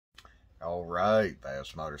All right,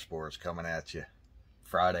 Vassmotorsports coming at you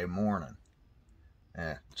Friday morning.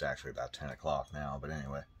 It's actually about 10 o'clock now, but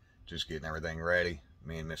anyway, just getting everything ready.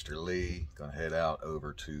 Me and Mr. Lee gonna head out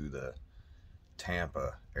over to the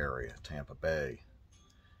Tampa area, Tampa Bay.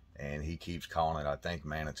 And he keeps calling it, I think,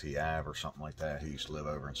 Manatee Ave or something like that. He used to live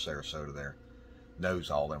over in Sarasota there.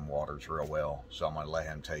 Knows all them waters real well. So I'm gonna let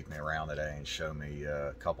him take me around today and show me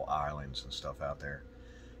a couple islands and stuff out there.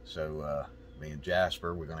 So me and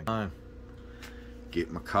Jasper, we're gonna get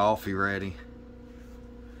my coffee ready,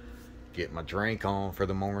 get my drink on for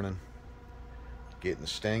the morning, getting the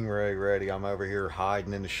Stingray ready. I'm over here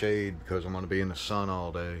hiding in the shade because I'm going to be in the sun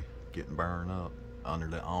all day, getting burned up under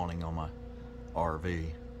the awning on my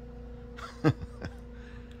RV.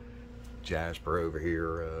 Jasper over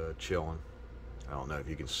here chilling. I don't know if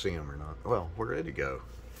you can see him or not. Well, where did he go?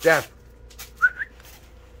 Jasper!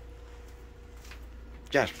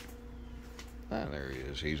 Jasper! Ah, there he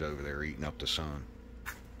is. He's over there eating up the sun.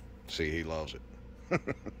 See, he loves it.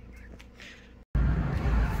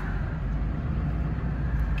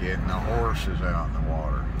 Getting the horses out in the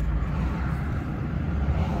water.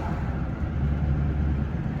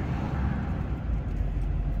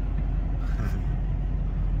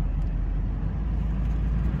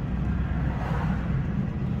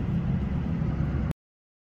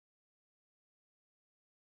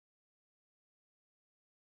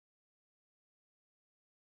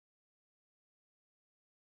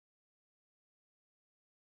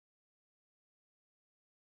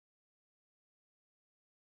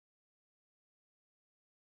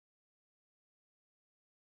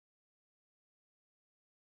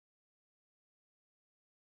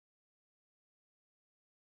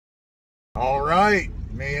 All right,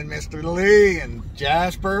 me and Mr. Lee and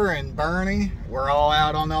Jasper and Bernie, we're all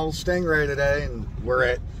out on the old Stingray today, and we're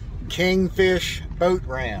at Kingfish Boat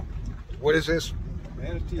Ramp. What is this?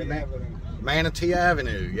 Manatee Avenue. Manatee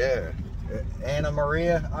Avenue, yeah. Anna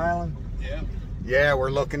Maria Island? Yeah. Yeah, we're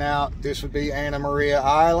looking out. This would be Anna Maria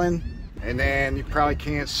Island. And then you probably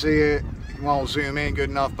can't see it. You won't zoom in good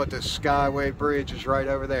enough, but the Skyway Bridge is right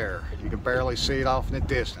over there. You can barely see it off in the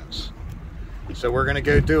distance. So we're gonna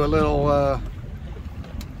go do a little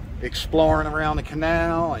exploring around the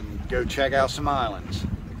canal and go check out some islands.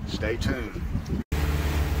 Stay tuned.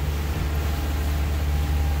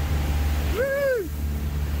 Woo!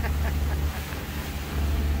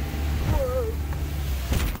 Whoa.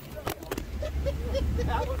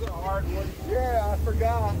 That was a hard one. Yeah, I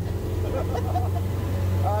forgot.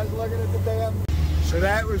 I was looking at the damn. So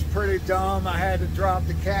that was pretty dumb. I had to drop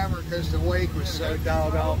the camera because the wake was so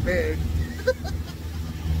doggone big.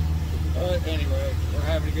 But anyway, we're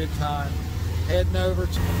having a good time. Heading over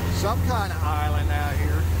to some kind of island out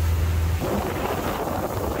here.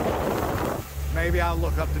 Maybe I'll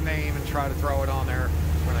look up the name and try to throw it on there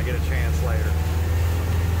when I get a chance later.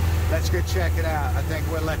 Let's go check it out. I think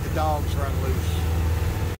we'll let the dogs run loose.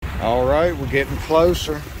 All right, we're getting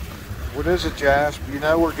closer. What is it, Jasper? You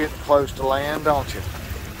know we're getting close to land, don't you?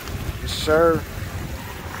 Yes, sir.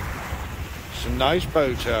 Some nice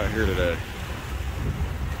boats out here today.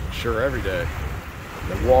 Sure, every day.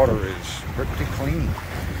 The water is pretty clean.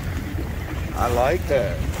 I like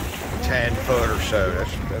that. 10 foot or so.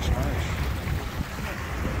 That's nice.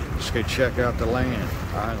 Let's go check out the land.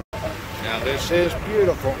 Now this is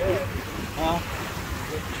beautiful. Huh?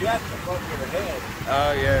 The jet's above your head.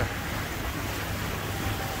 Oh yeah.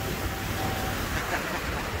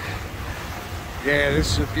 Yeah,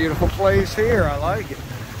 this is a beautiful place here. I like it.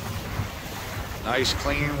 Nice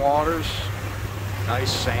clean waters.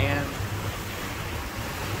 Nice sand.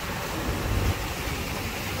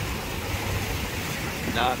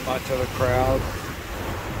 Not much of a crowd.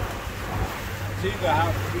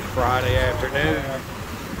 Friday afternoon.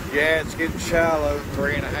 Yeah, it's getting shallow.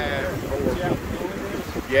 3.5,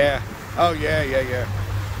 4. Yeah. Oh yeah.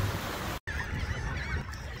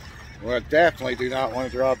 Well, I definitely do not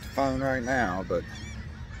want to drop the phone right now, but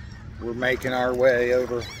we're making our way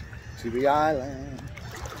over to the island.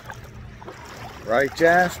 Right,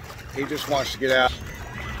 Jasper? He just wants to get out.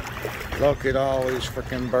 Look at all these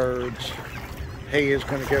freaking birds. He is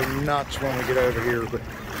going to go nuts when we get over here, but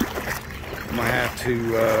I'm going to have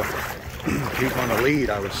to keep on the lead,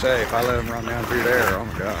 I would say. If I let him run down through there, oh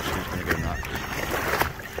my gosh, he's going to go nuts.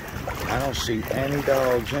 I don't see any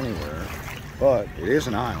dogs anywhere, but it is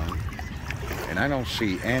an island, and I don't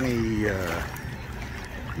see any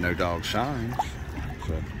no dog signs.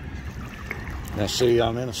 So. Now see,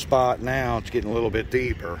 I'm in a spot now, it's getting a little bit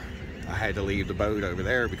deeper. I had to leave the boat over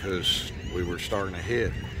there because we were starting to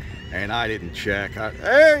hit, and I didn't check.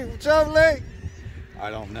 Hey, what's up, Lee? I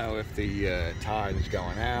don't know if the tide is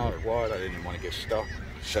going out or what. I didn't want to get stuck.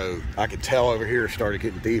 So I could tell over here it started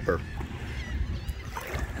getting deeper.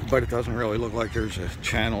 But it doesn't really look like there's a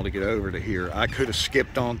channel to get over to here. I could have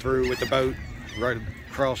skipped on through with the boat right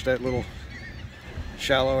across that little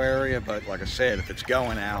shallow area, but like I said, if it's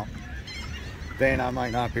going out, then I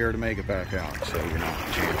might not be able to make it back out, so you're not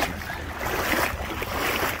chancing it.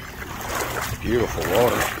 Beautiful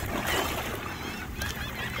water.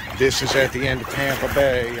 This is at the end of Tampa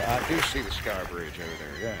Bay. I do see the sky bridge over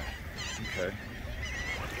there, yeah. Okay.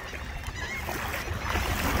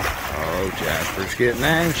 Oh, Jasper's getting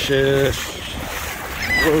anxious.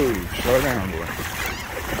 Whoa, slow down, boy.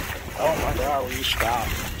 Oh my God, will you stop?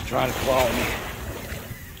 He's trying to claw me.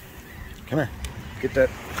 Come here, get that.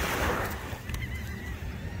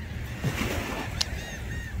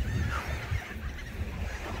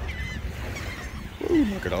 Ooh,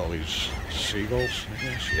 look at all these seagulls, I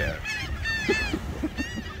guess, yeah.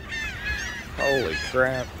 Holy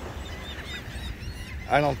crap.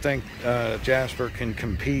 I don't think Jasper can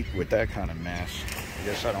compete with that kind of mess. I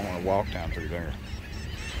guess I don't want to walk down through there.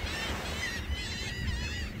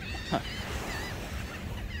 Huh.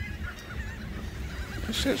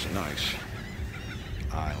 This is a nice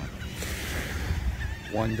island.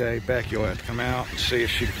 One day Becky will have to come out and see if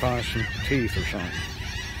she can find some teeth or something.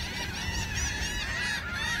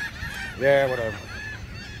 Yeah, whatever.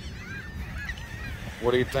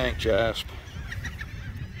 What do you think, Jasp?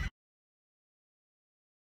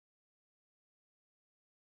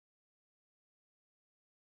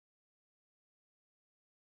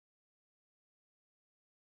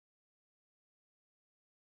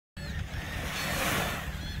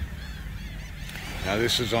 Now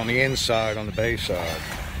this is on the inside, on the bay side.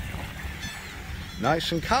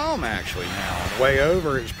 Nice and calm actually now. On the way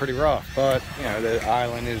over it's pretty rough, but you know, the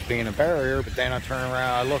island is being a barrier, but then I turn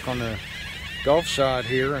around, I look on the Gulf side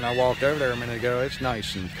here, and I walked over there a minute ago, it's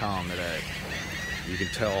nice and calm today. You can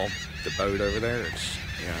tell the boat over there, it's,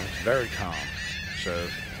 you know, it's very calm. So,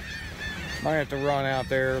 might have to run out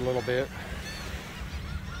there a little bit,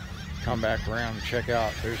 come back around and check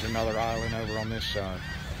out, there's another island over on this side.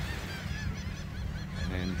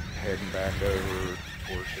 And then heading back over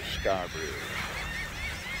towards the Sky Bridge.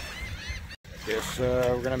 Guess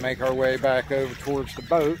we're gonna make our way back over towards the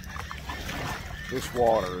boat. This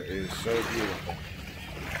water is so beautiful.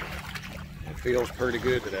 It feels pretty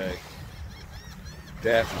good today.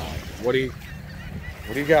 Definitely. What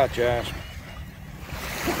do you got, Jasper?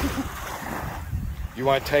 You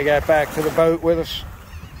want to take that back to the boat with us?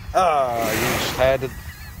 You just had to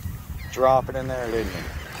drop it in there, didn't you?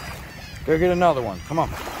 Go get another one. Come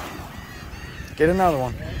on. Get another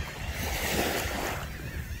one.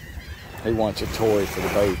 He wants a toy for the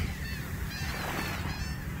boat.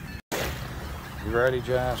 You ready,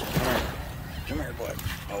 Jasper? Come here. Come here, bud.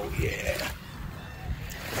 Oh, yeah.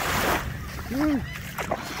 Woo.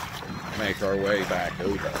 Make our way back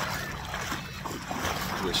over to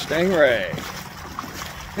the Stingray.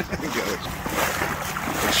 Go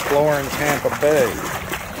exploring Tampa Bay.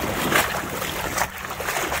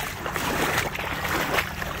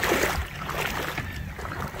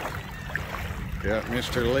 Got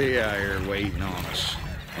Mr. Lee out here waiting on us,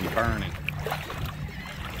 and Bernie.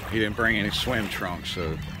 He didn't bring any swim trunks,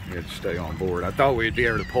 so he had to stay on board. I thought we'd be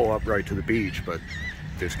able to pull up right to the beach, but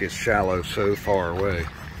this gets shallow so far away.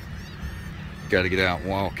 Got to get out and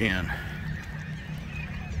walk in.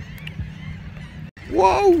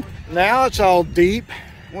 Whoa! Now it's all deep.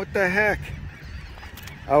 What the heck?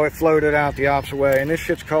 Oh, it floated out the opposite way, and this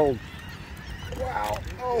shit's cold. Wow.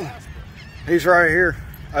 Oh, he's right here.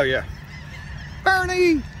 Oh, yeah.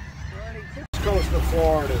 Bernie! Bernie, this coast of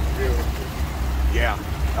Florida is beautiful. Yeah.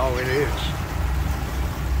 Oh, it is.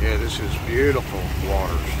 Yeah, this is beautiful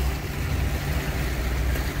waters.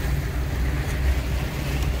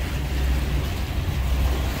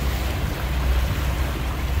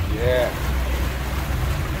 Yeah.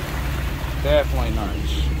 Definitely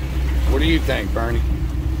nice. What do you think, Bernie?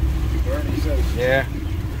 Bernie says, yeah.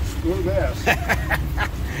 Screw this.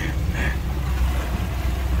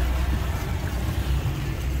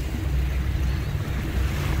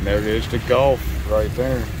 There it is, the Gulf right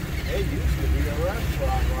there. There used to be a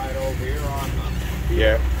restaurant right over here on the...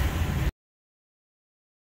 Yeah.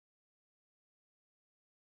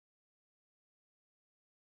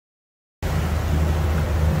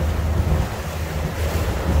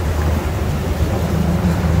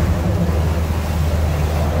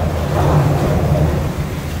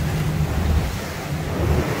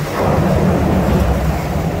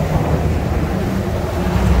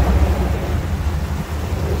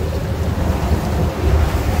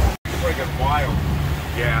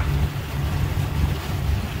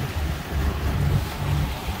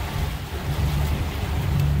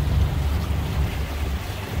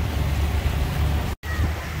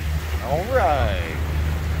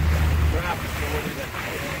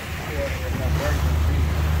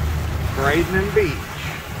 Braden Beach.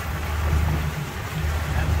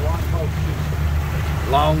 That's Longboat Key.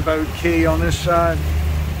 Longboat Key on this side.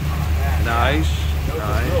 Nice. Those are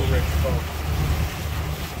Nice. real rich folks.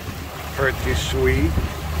 Pretty sweet.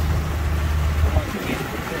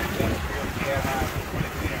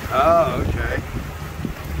 Oh, okay.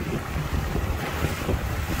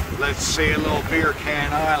 Let's see a little beer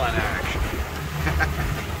can island action.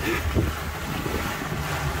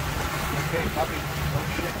 Okay, puppy, don't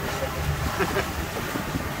shit yourself.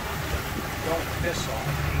 Don't piss on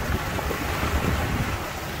me.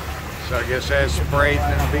 So I guess that's Braden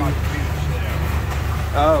Right Beach. on the beach there.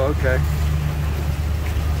 Oh, okay.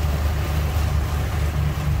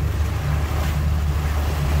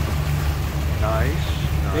 Nice.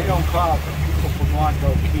 They don't call it the people from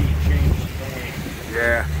Longboat Key change the name.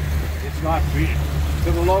 Yeah. It's not beer.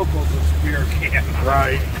 To the locals, it's beer can.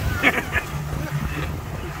 Right.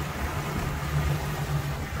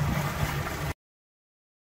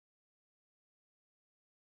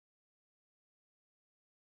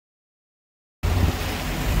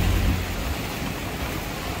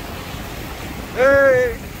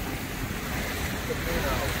 Hey.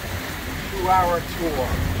 2-hour tour.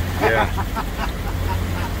 Yeah.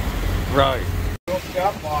 Right. Hooked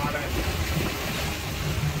up on it.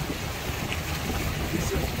 He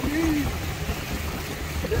says, "Gee,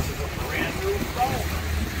 this is a brand new phone." I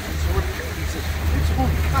said, "What do you mean?" He says, "It's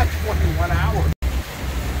only got 21 hours."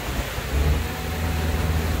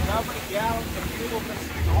 How many gallons of fuel does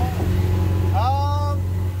this hold?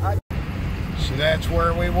 So that's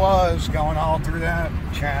where we was, going all through that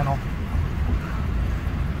channel.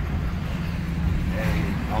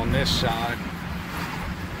 And on this side,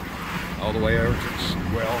 all the way over to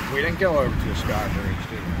the, well, we didn't go over to the Sky Bridge,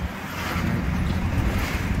 did we?